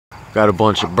Got a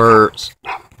bunch of birds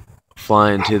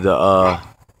flying to the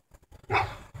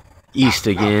east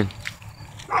again.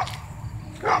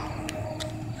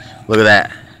 Look at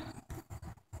that.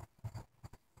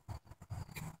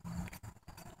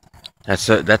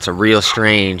 That's a real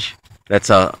strange. That's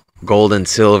a gold and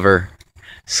silver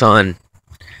sun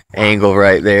angle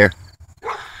right there.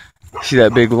 See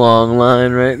that big long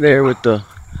line right there with the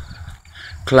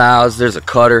clouds? There's a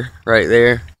cutter right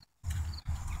there.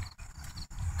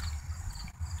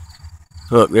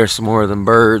 Look, there's some more of them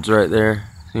birds right there.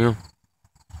 See them?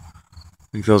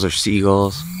 I think those are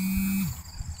seagulls.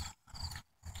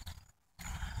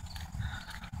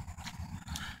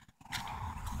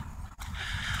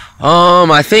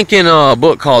 I think in a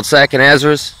book called Second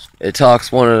Ezra's, it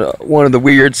talks one of the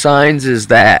weird signs is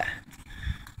that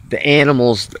the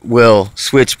animals will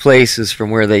switch places from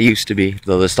where they used to be.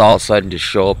 They'll just all of a sudden just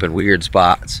show up in weird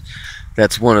spots.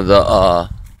 That's one of the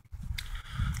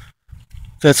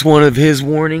that's one of his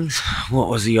warnings. What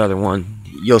was the other one?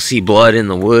 You'll see blood in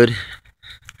the wood.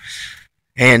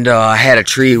 And I had a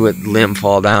tree with limb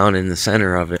fall down, and the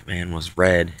center of it, man, was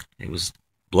red. It was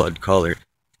blood colored.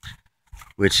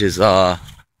 Which is,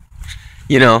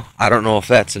 you know, I don't know if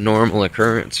that's a normal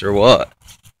occurrence or what.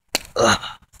 Ugh.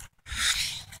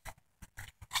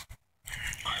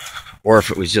 Or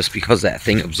if it was just because that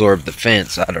thing absorbed the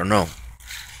fence, I don't know.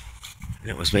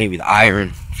 It was maybe the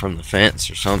iron from the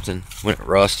fence or something when it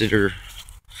rusted, or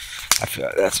I feel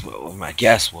like that's what my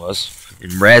guess was.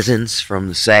 And resins from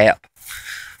the sap.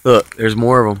 Look, there's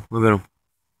more of them. Look at them.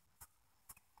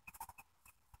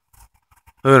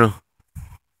 Look at them.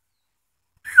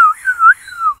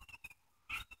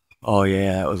 Oh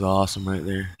yeah, that was awesome right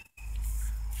there.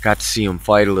 Got to see them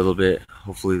fight a little bit.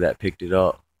 Hopefully that picked it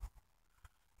up.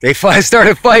 They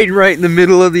started fighting right in the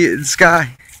middle of the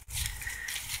sky.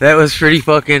 That was pretty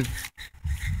fucking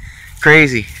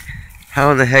crazy. How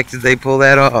in the heck did they pull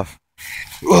that off?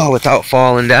 Whoa, without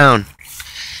falling down.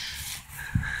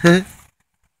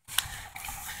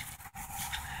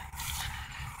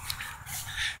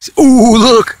 Ooh,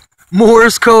 look!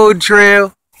 Morse code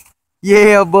trail.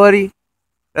 Yeah, buddy.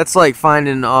 That's like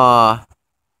finding, what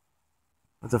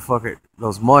the fuck are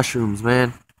those mushrooms,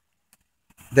 man?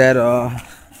 That,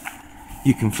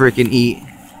 you can freaking eat.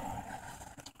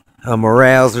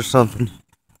 Morels or something.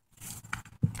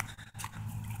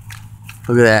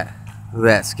 Look at that. Look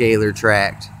at that scalar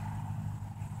tract.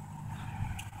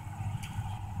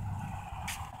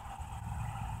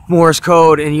 Morse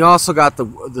code, and you also got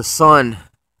the sun,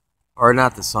 or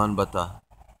not the sun, but the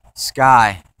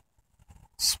sky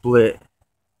split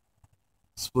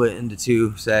into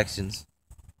two sections.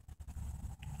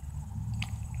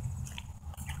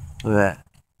 Look at that.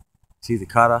 See the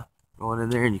kata going in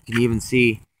there, and you can even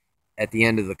see at the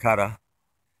end of the kata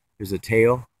there's a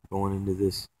tail going into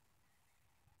this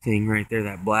thing right there,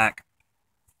 that black,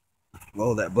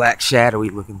 well, that black shadowy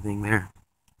looking thing there.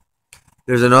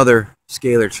 There's another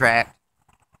scalar tract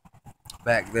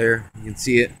back there. You can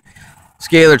see it.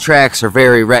 Scalar tracts are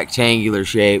very rectangular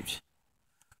shaped.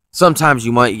 Sometimes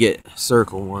you might get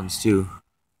circle ones too.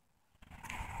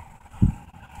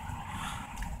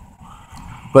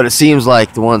 But it seems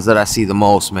like the ones that I see the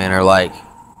most, man, are like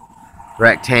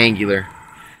rectangular.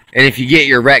 And if you get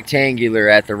your rectangular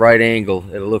at the right angle,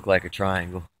 it'll look like a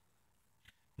triangle.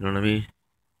 You know what I mean?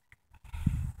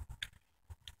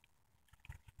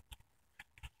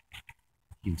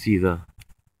 You can see the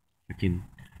freaking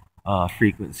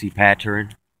frequency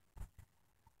pattern.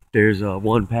 There's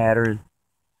one pattern.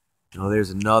 Oh, there's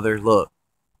another. Look,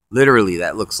 literally,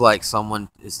 that looks like someone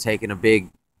is taking a big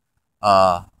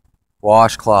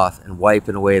washcloth and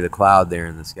wiping away the cloud there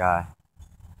in the sky.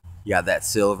 You got that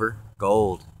silver,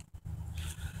 gold.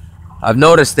 I've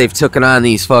noticed they've taken on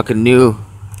these fucking new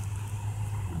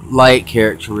light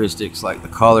characteristics, like the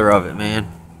color of it, man.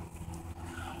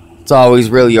 It's always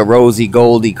really a rosy,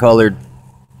 goldy colored.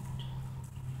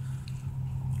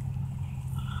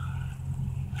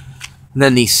 And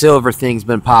then these silver things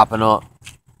been popping up.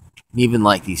 Even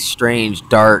like these strange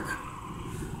dark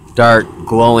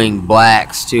glowing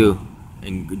blacks too.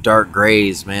 And dark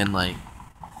grays, man. Like,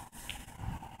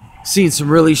 seen some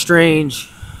really strange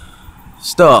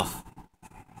stuff.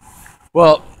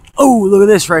 Well, oh, look at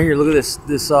this right here. Look at this.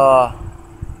 This, I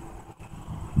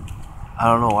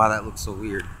don't know why that looks so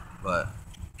weird, but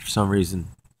for some reason,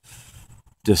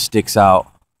 just sticks out.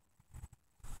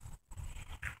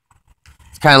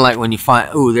 Kind of like when you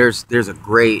find, ooh, there's a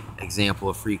great example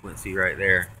of frequency right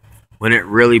there. When it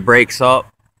really breaks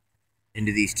up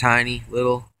into these tiny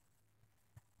little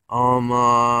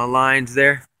lines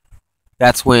there.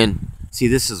 That's when, see,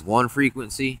 this is one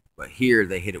frequency, but here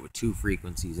they hit it with two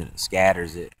frequencies and it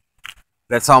scatters it.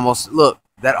 That's almost, look,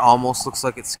 that almost looks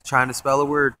like it's trying to spell a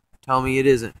word. Tell me it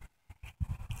isn't.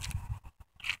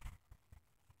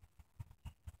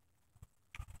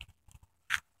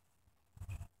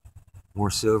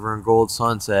 More silver and gold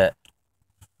sunset.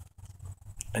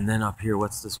 And then up here,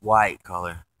 what's this white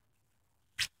color?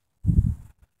 You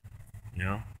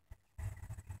know?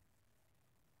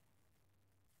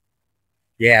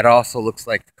 Yeah, it also looks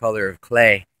like the color of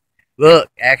clay. Look,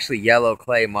 actually yellow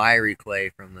clay, miry clay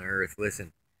from the earth.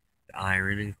 Listen, the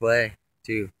iron and clay,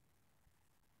 too.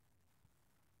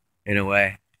 In a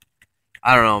way.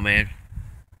 I don't know, man.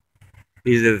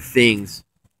 These are the things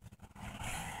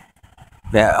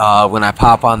that when I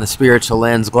pop on the spiritual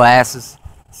lens glasses,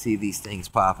 see these things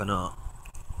popping up.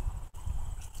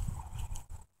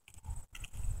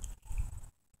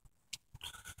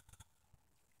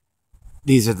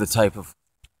 These are the type of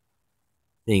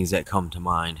things that come to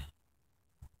mind.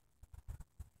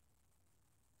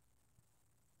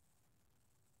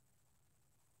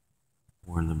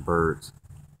 More than birds.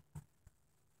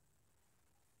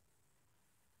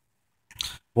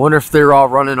 Wonder if they're all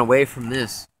running away from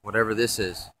this, whatever this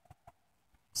is.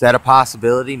 Is that a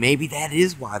possibility? Maybe that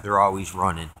is why they're always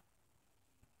running.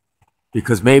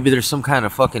 Because maybe there's some kind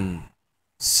of fucking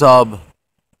sub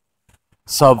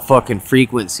fucking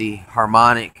frequency,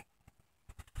 harmonic,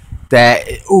 that,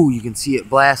 ooh, you can see it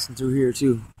blasting through here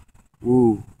too.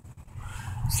 Ooh.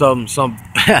 Some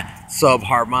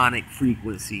sub-harmonic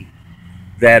frequency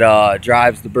that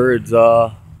drives the birds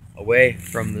away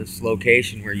from this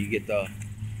location where you get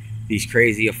these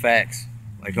crazy effects.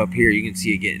 Like up here, you can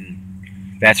see it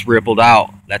getting, that's rippled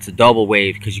out. That's a double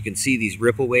wave, because you can see these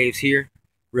ripple waves here,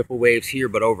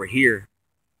 but over here,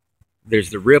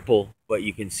 there's the ripple, but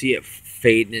you can see it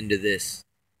fading into this,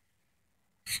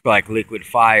 like liquid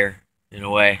fire in a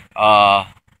way.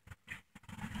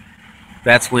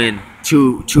 That's when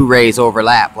two rays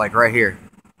overlap, like right here.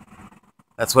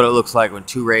 That's what it looks like when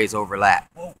two rays overlap.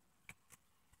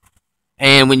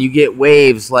 And when you get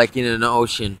waves like in an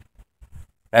ocean,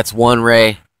 that's one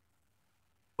ray.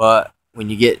 But when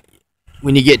you get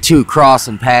two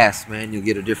crossing paths, man, you'll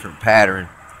get a different pattern.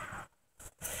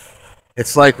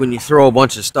 It's like when you throw a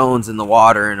bunch of stones in the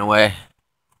water in a way,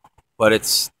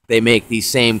 but they make these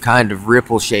same kind of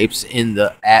ripple shapes in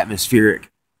the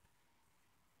atmospheric,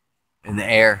 in the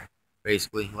air,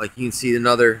 basically. Like you can see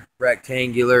another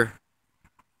rectangular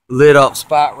lit up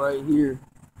spot right here.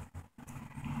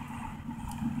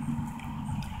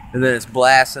 And then it's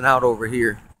blasting out over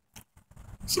here.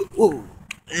 So, whoa,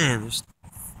 man, it's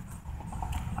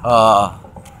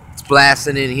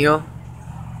blasting in here.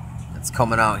 It's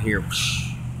coming out here.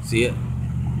 See it?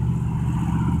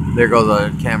 There goes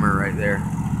the camera right there.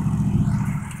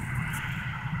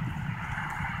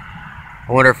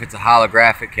 I wonder if it's a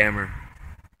holographic camera.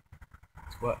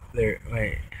 It's what there?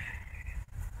 Wait,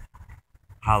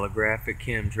 holographic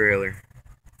cam trailer.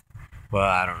 Well,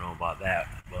 I don't know about that,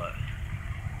 but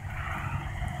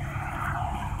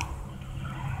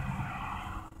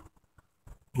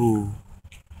ooh.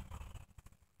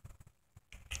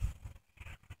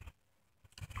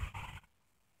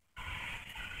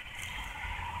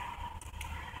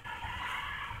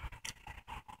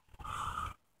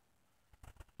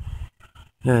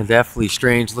 Yeah, definitely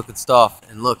strange looking stuff.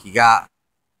 And look, you got,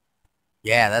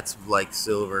 yeah, that's like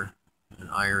silver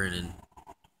and iron and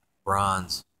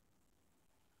bronze.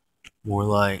 More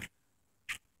like.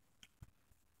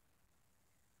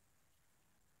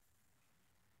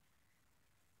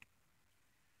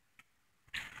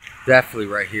 Definitely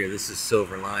right here. This is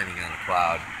silver lining on a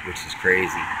cloud, which is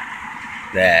crazy.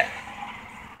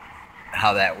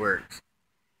 How that works.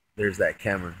 There's that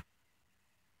camera.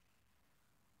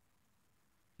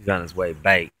 He's on his way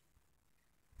back.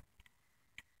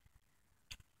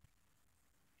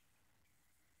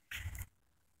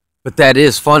 But that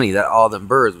is funny that all them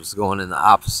birds was going in the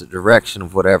opposite direction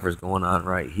of whatever's going on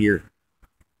right here.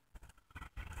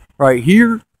 Right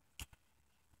here.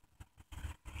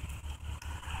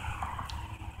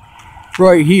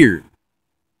 Right here.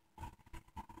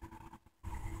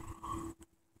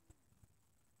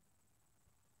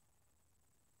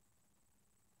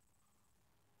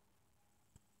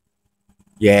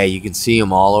 Yeah, you can see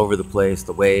them all over the place,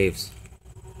 the waves.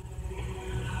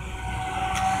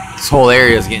 This whole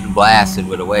area is getting blasted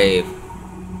with a wave.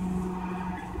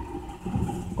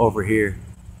 Over here.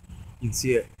 You can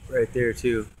see it right there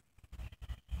too.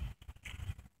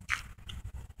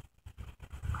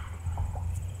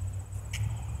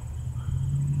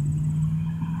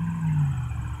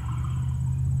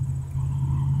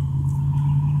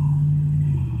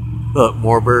 Look,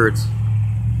 more birds.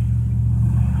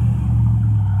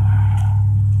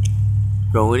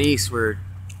 Going eastward.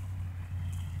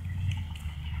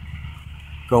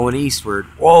 Going eastward.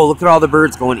 Whoa, look at all the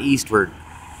birds going eastward.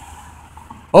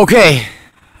 Okay.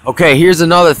 Okay, here's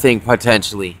another thing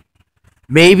potentially.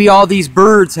 Maybe all these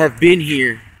birds have been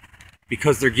here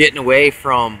because they're getting away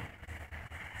from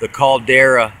the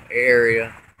caldera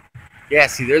area. Yeah,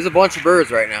 see, there's a bunch of birds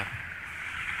right now.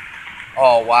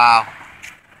 Oh, wow.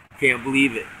 Can't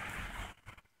believe it.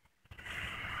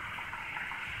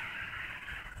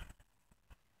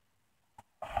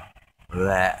 Look at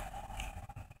that.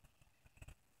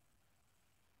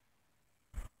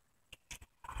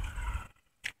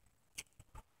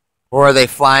 Or are they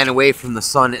flying away from the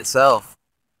sun itself?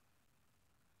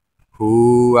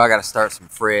 Ooh, I gotta start some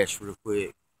fresh real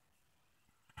quick.